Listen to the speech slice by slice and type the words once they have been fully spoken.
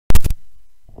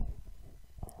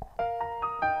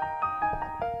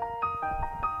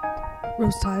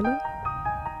Rose Tyler.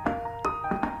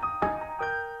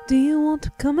 Do you want to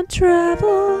come and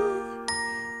travel?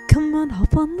 Come on,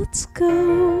 hop on, let's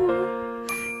go.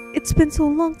 It's been so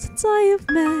long since I have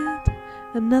met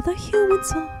another human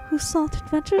soul who sought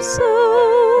adventure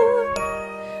so.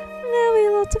 There'll be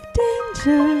lots of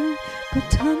danger,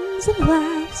 but tons of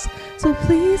laughs. So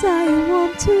please, I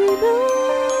want to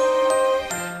know,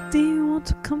 do you want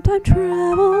to come time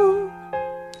travel?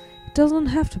 It doesn't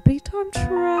have to be time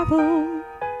travel.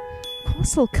 Of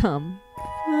course I'll come.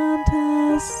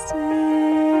 Fantastic.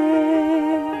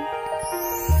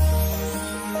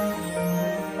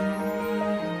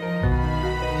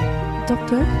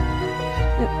 Doctor?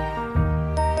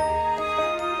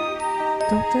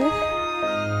 Doctor?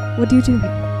 What are you doing?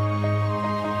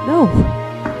 No!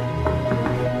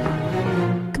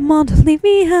 Come on, leave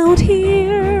me out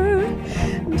here.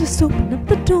 Just open up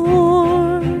the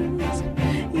doors.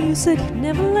 You said you'd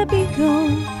never let me go.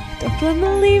 Doctor, I'm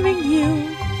not leaving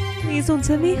you. Please don't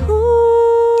send me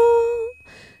home.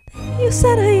 You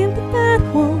said I am the bad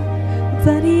one. What's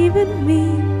that even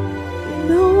mean?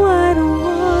 No, I don't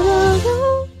wanna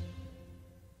go.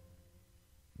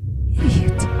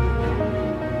 Idiot.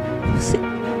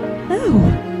 No.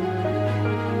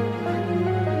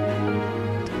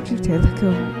 Don't you dare let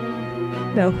go.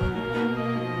 No.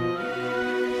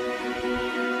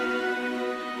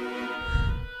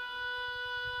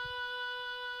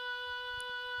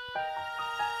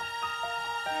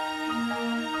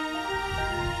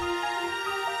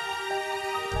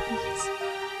 Please.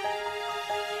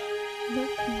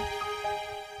 Love me.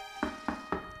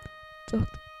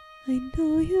 Doctor, I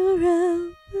know you're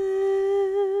out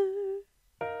there.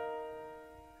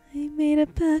 I made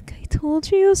it back, I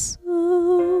told you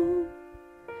so.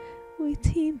 We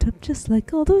teamed up just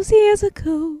like all those years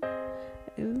ago.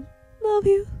 I love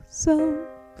you so,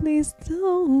 please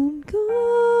don't go.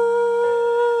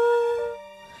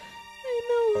 I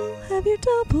know I'll have your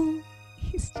double,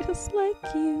 he's just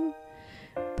like you.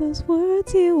 Those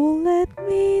words you won't let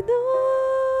me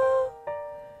know.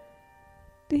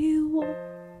 Do you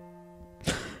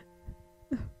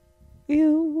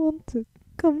want to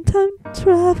come time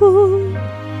travel?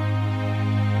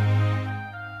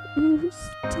 Rose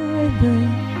Tyler,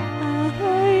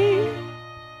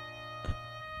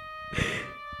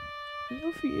 I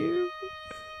love you.